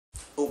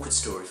awkward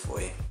story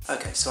for you.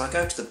 Okay, so I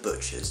go to the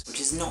butcher's, which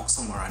is not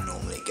somewhere I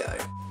normally go.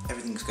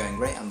 Everything's going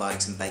great, I'm buying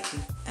some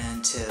bacon,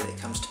 until it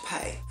comes to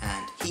pay.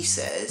 And he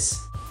says,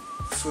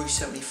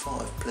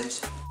 £3.75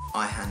 please.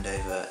 I hand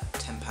over a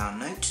 £10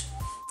 note.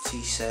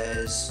 He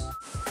says,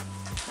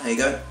 there you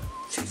go,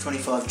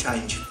 £6.25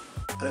 change.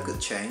 I look at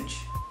the change,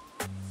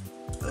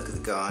 I look at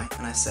the guy,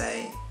 and I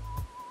say,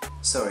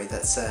 sorry,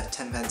 that's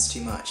 10 pence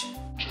too much.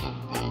 10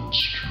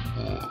 pence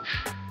too much.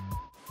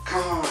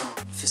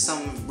 For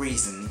some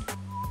reason,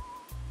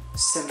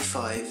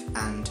 75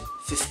 and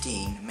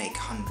 15 make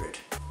 100.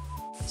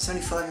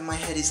 75 in my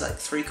head is like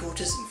 3/4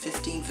 and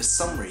 15 for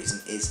some reason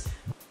is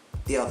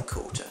the other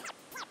quarter.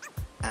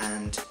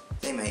 And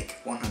they make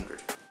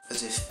 100.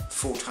 As if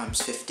 4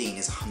 times 15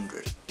 is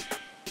 100.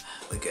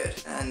 We're good.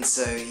 And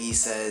so he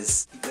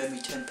says, you gave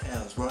me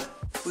 £10, right?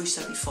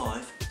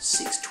 3.75,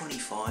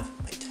 6.25,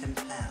 like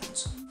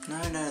 £10. No,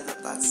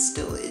 that's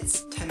still,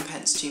 it's 10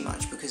 pence too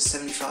much because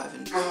 75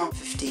 and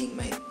 15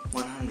 make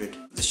 100.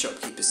 The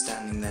shopkeeper's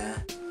standing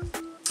there.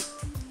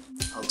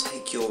 I'll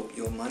take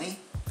your money.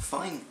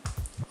 Fine.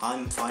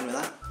 I'm fine with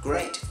that.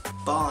 Great.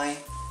 Bye.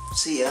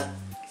 See ya.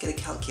 Get a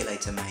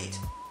calculator, mate.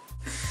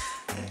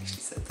 I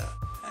actually said that.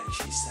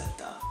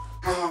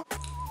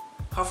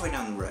 Halfway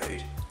down the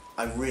road,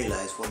 I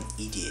realise what an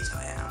idiot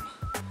I am.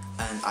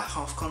 And I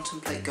half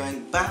contemplate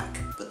going back,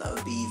 but that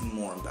would be even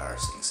more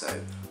embarrassing, so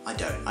I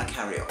don't. I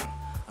carry on.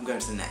 I'm going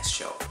to the next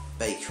shop,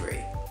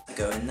 bakery. I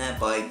go in there,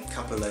 buy a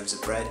couple of loaves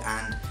of bread,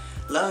 and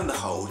lo and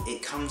behold,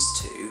 it comes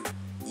to,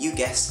 you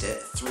guessed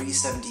it,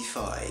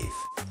 £3.75.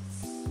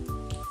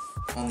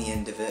 On the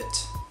end of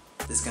it,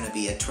 there's going to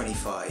be a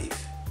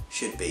 25.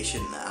 Should be,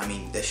 shouldn't there? I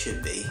mean, there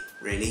should be,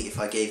 really. If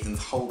I gave them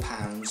whole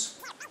pounds,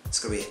 it's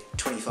going to be a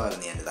 25 on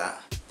the end of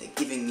that. They're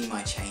giving me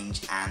my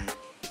change, and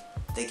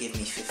they give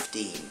me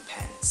 15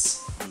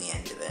 pence on the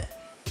end of it.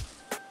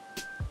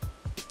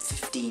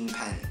 15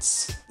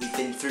 pence. We've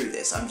been through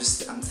this. I'm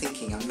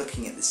thinking, I'm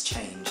looking at this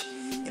change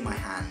in my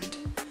hand,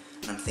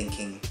 and I'm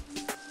thinking,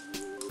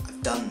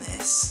 I've done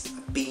this,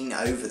 I've been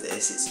over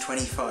this, it's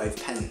 25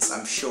 pence,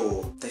 I'm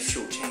sure they've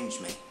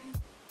shortchanged me.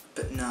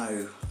 But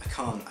no,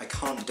 I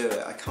can't do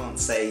it. I can't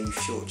say you've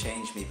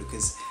shortchanged me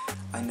because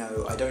I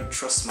know I don't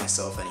trust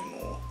myself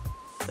anymore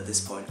at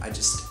this point. I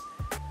just...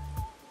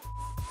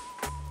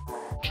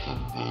 10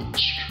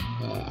 pence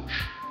too much.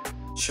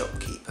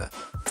 Shopkeeper.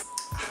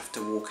 I have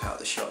to walk out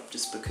the shop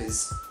just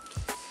because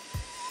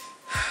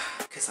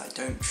I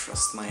don't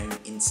trust my own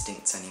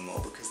instincts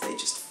anymore because they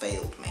just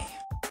failed me.